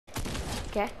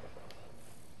Okay.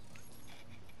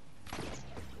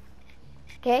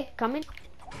 Okay, coming.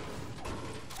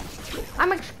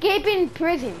 I'm escaping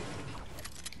prison.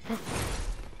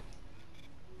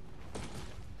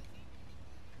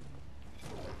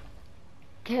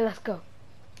 Okay, let's go.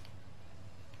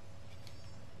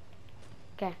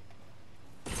 Okay.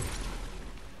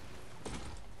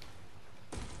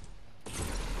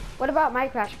 What about my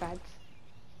crash pads?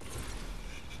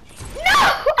 No!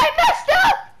 I messed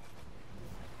up!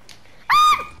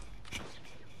 Ah!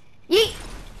 Yeet!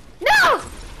 No!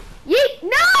 Yeet! No!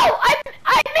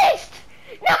 I missed!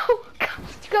 No!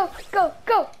 Go, go,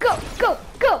 go, go, go,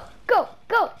 go, go,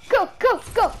 go, go, go,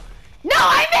 go! No!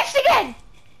 I missed again!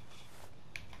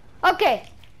 Okay.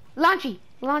 Launchy,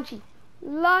 launchy,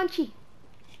 launchy.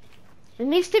 It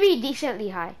needs to be decently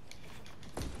high.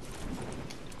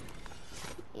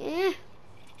 Yeah.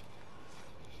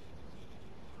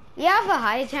 You have a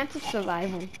high chance of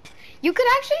survival. You could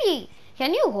actually,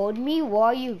 can you hold me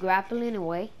while you grappling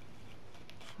away?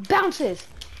 Bounces.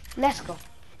 Let's go.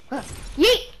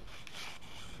 Yeet.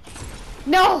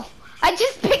 No, I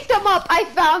just picked them up. I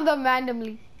found them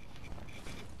randomly.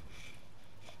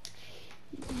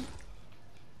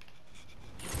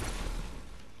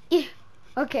 Yeah.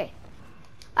 Okay.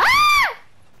 Ah!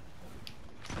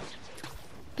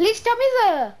 Please tell me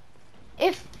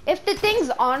if the thing's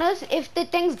on us, if the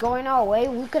thing's going our way,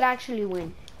 we could actually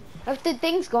win. If the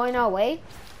thing's going our way,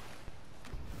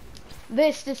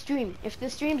 the stream. If the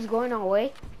stream's going our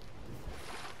way,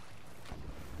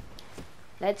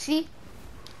 let's see.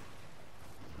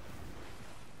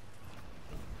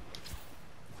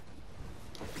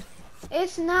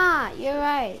 It's not. You're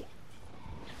right.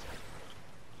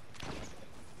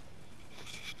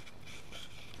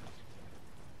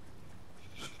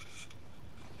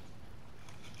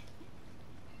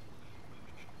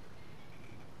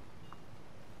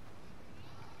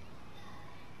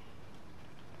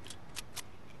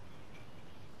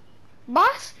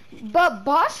 But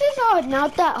bosses are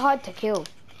not that hard to kill.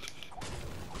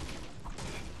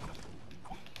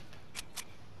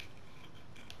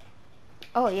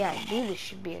 Oh yeah, Buddha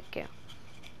should be a kill.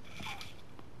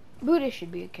 Buddha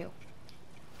should be a kill.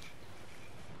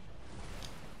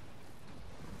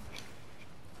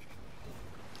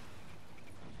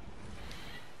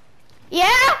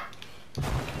 Yeah!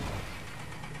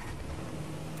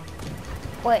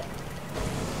 Wait.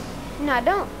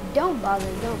 No, don't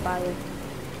bother, don't bother.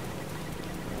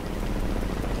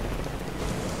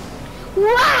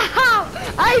 Wow!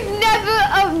 I've never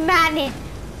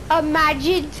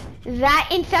imagined that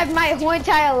inside my whole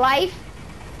entire life.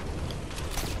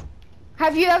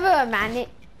 Have you ever managed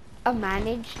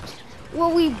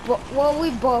will we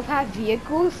both have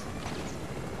vehicles?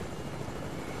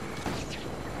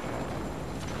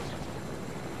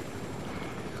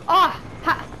 Oh,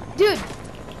 dude!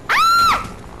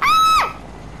 Ah! Ah!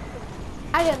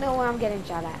 I don't know where I'm getting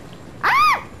shot at.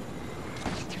 Ah!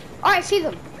 Oh, I see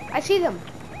them. I see them.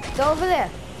 They're over there.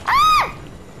 Ah!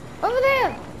 Over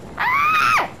there.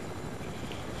 Ah!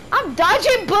 I'm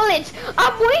dodging bullets.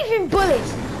 I'm waving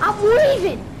bullets. I'm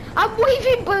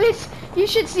waving bullets. You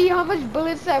should see how much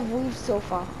bullets I've weaved so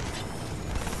far.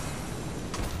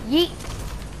 Yeet.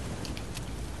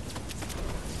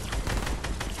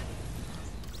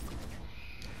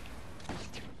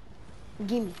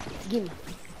 Gimme, gimme,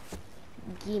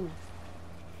 gimme,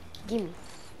 gimme,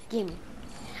 gimme.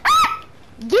 Ah!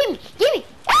 Gimme, gimme.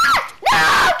 Ah!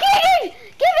 No,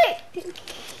 give it.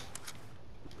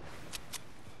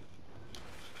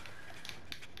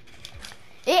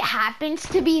 It happens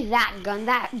to be that gun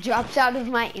that drops out of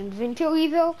my inventory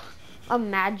though.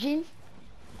 Imagine.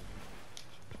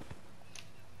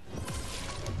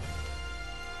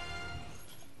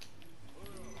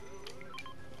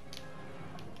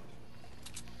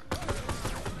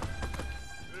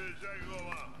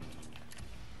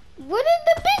 Where did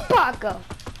the big pot go?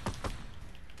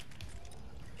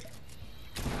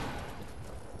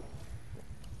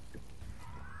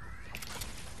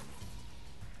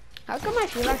 How come I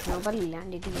feel like nobody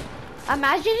landed here?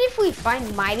 Imagine if we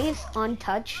find Midas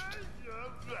untouched,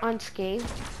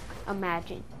 unscathed.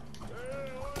 Imagine.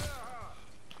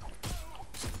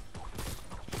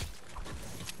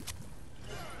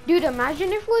 Dude,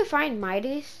 imagine if we find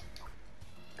Midas.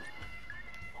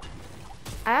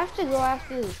 I have to go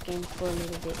after this game for a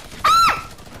little bit. Ah!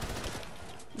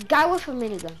 Guy with a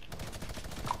minigun.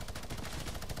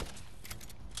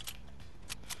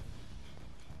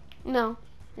 No,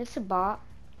 it's a bot.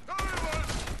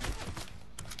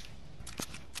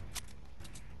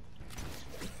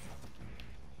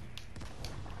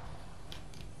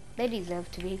 They deserve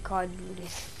to be called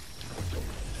Buddhists.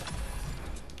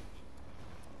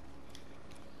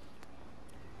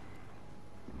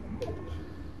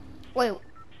 Wait,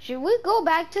 should we go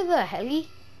back to the heli?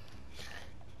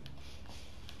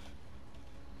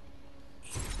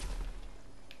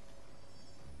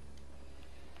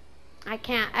 I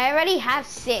can't. I already have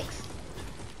 6.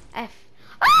 Ah!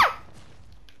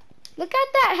 Look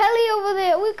at that heli over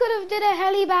there. We could have did a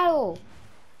heli battle.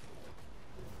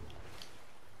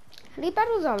 Heli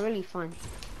battles are really fun.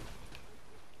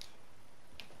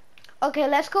 Okay,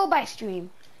 let's go by stream.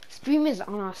 Stream is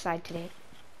on our side today.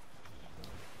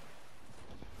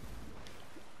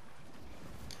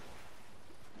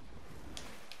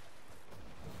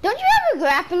 Don't you have a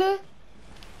grappler?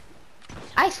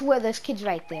 I swear there's kids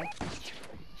right there.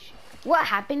 What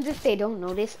happens if they don't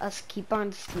notice us keep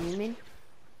on streaming?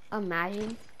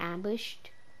 Imagine ambushed.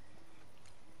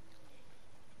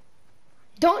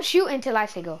 Don't shoot until I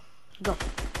say go. Go.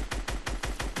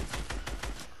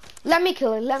 Let me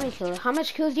kill her. Let me kill her. How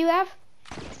much kills do you have?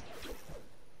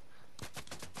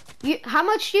 How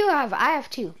much do you have? I have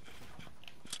 2.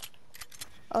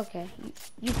 Okay,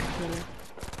 you can kill her.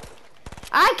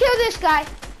 I kill this guy.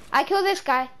 I kill this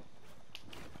guy.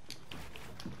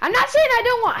 I'm not saying I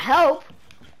don't want help.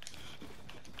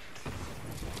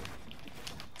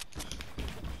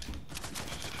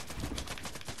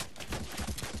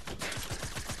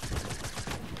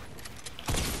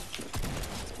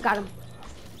 Got him.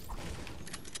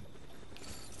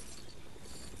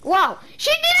 Wow, she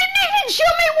didn't even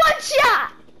shoot me 1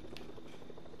 shot.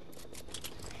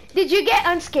 Did you get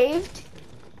unscathed?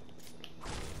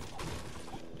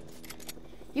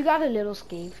 You got a little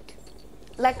scathed.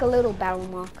 Like a little battle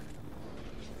mark.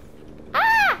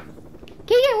 Ah!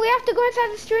 Keegan, we have to go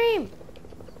inside the stream.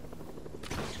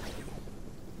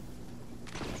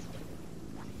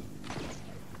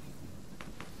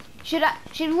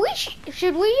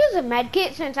 Should we use a med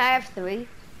kit since I have 3?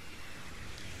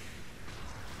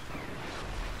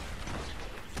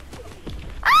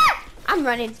 Ah! I'm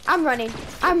running. I'm running.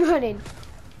 I'm running.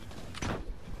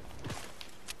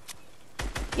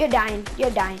 You're dying.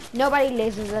 You're dying. Nobody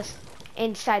lasers us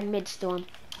inside mid-storm.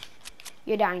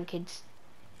 You're dying, kids.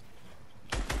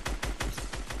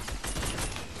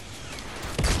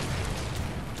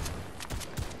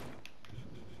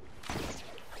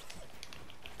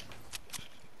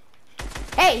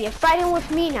 Hey, you're fighting with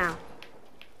me now.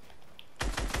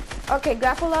 Okay,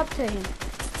 grapple up to him.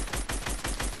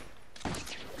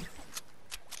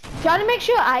 Try to make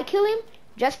sure I kill him,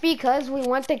 just because we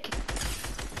want the...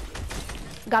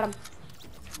 Got him.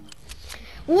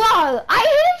 Wow, I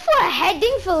hit him for a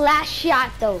heading for last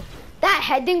shot though. That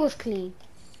heading was clean.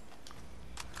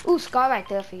 Ooh, scar right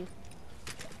there for you.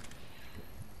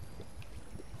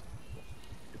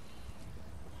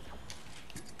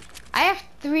 I have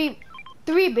three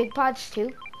big pots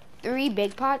too. 3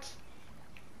 big pots.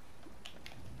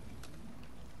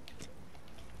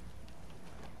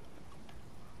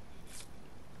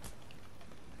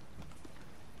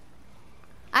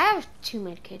 I have 2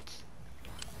 medkits.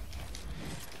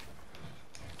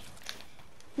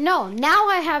 No, now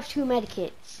I have 2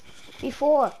 medkits.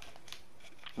 Before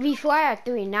I had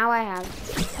 3, now I have.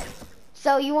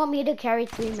 So you want me to carry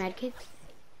 3 medkits?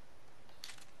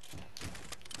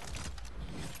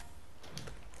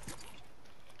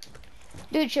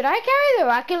 Dude, should I carry the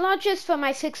rocket launchers for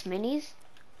my 6 minis?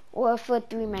 Or for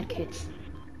 3 medkits?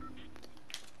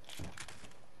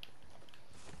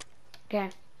 Okay.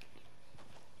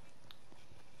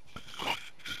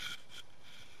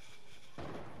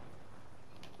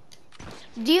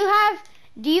 Do you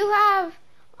have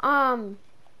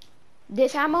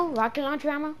this ammo, rocket launcher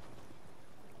ammo?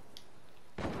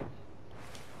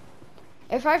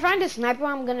 If I find a sniper,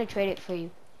 I'm gonna trade it for you.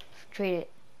 Trade it.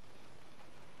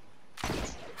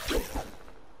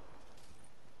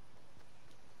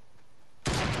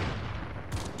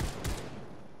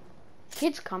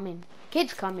 Kids coming.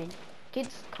 Kids coming.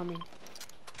 Kids coming.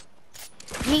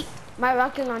 My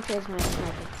rocket launcher is my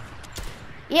sniper.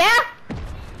 Yeah?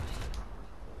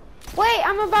 Wait,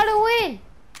 I'm about to win.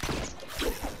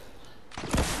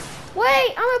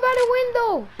 Wait, I'm about to win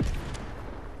though.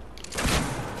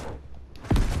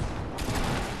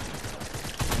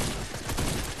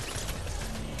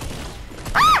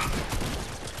 Ah!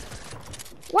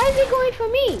 Why is he going for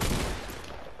me?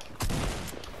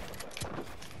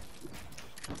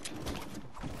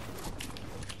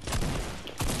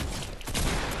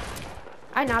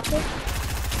 I knocked it.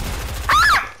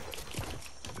 Ah!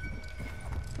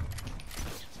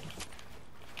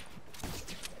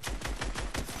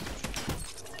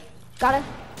 Got him.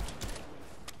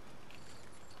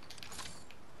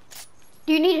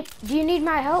 Do you need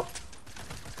my help?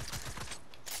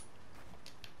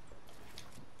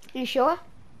 You sure?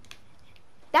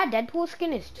 That Deadpool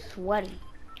skin is sweaty.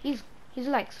 He's He's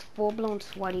like full-blown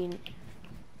sweating.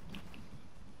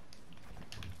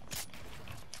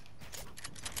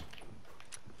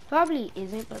 Probably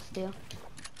isn't, but still.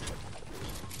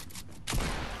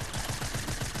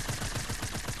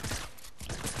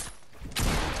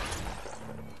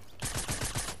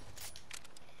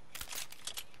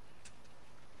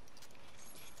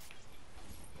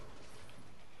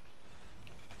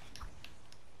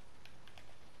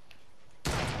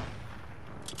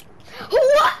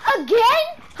 What? Again?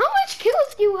 How much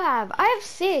kills do you have? I have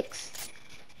 6.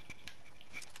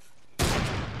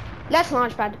 Let's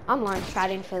launch pad. I'm launch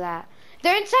padding for that.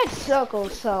 They're inside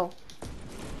circles, so.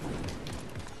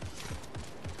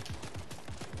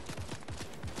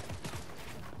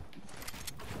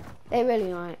 They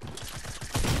really aren't.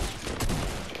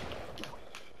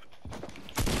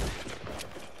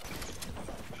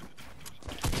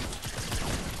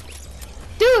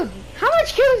 Dude, how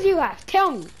much kills do you have?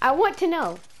 Tell me. I want to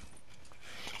know.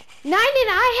 9 and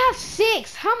I have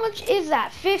 6. How much is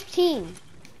that? 15.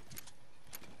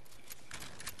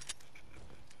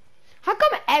 How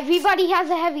come everybody has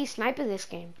a heavy sniper this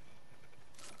game?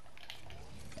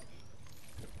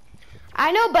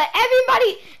 I know, but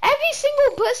every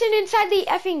single person inside the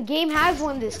effing game has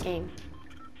one this game.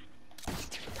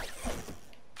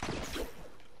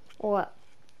 What?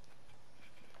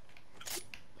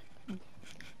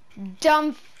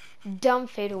 Dumb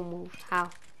fatal move. How?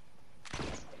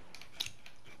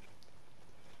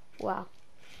 Wow.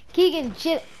 Keegan,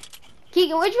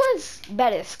 which one's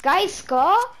better? Sky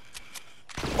Scar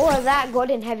or that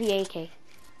golden heavy AK?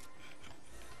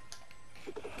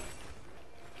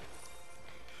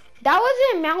 That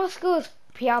wasn't Meowscles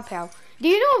Pow Pow. Do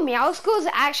you know Meowscles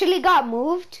actually got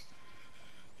moved?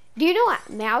 Do you know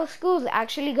Meowscles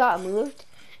actually got moved?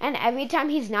 And every time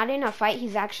he's not in a fight,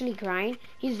 he's actually crying.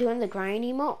 He's doing the crying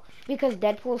emote because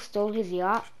Deadpool stole his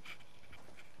yacht.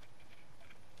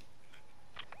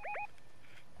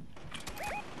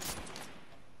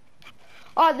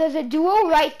 Oh, there's a duo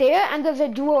right there and there's a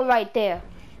duo right there.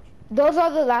 Those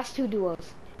are the last 2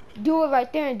 duos. Duo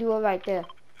right there and duo right there.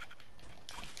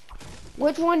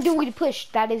 Which one do we push?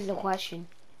 That is the question.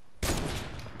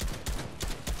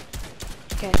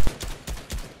 Okay.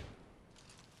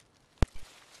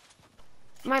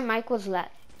 My mic was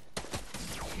let.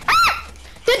 Ah!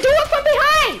 The duo from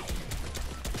behind!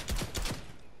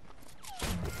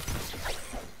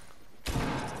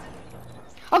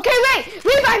 Okay, wait!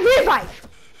 Revive!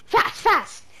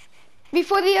 Fast!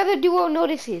 Before the other duo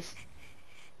notices.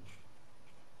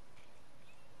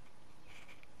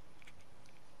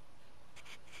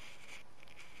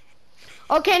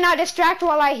 Okay, now distract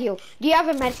while I heal. Do you have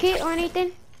a medkit or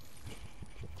anything?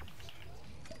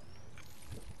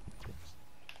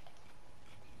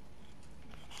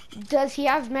 Does he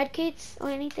have medkits or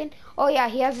anything? Oh yeah,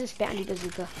 he has his bandy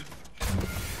bazooka.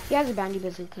 He has a bandy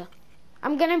bazooka.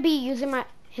 I'm gonna be using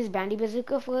his bandy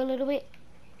bazooka for a little bit.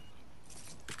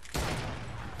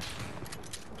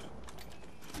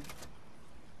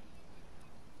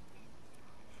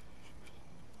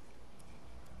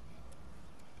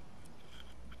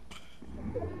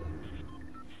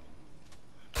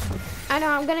 I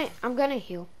know, I'm gonna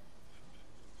heal.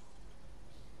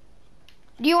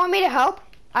 Do you want me to help?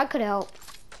 I could help.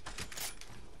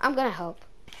 I'm gonna help.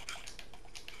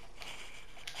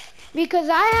 Because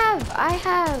I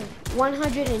have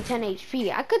 110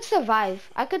 HP. I could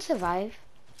survive.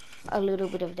 A little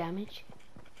bit of damage.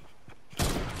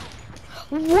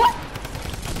 What?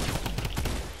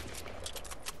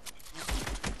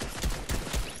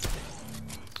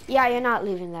 Yeah, you're not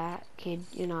leaving that, kid.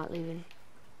 You're not leaving.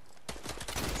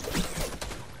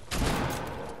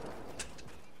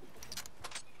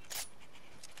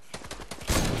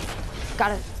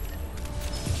 Got it.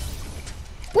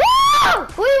 Woo!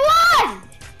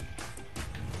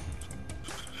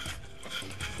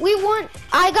 We won!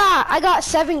 I got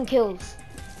 7 kills.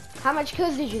 How much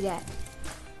kills did you get?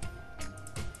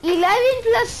 11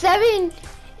 plus 7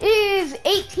 is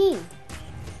 18.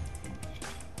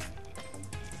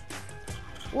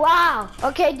 Wow.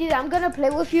 Okay, dude, I'm gonna play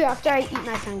with you after I eat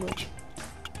my sandwich.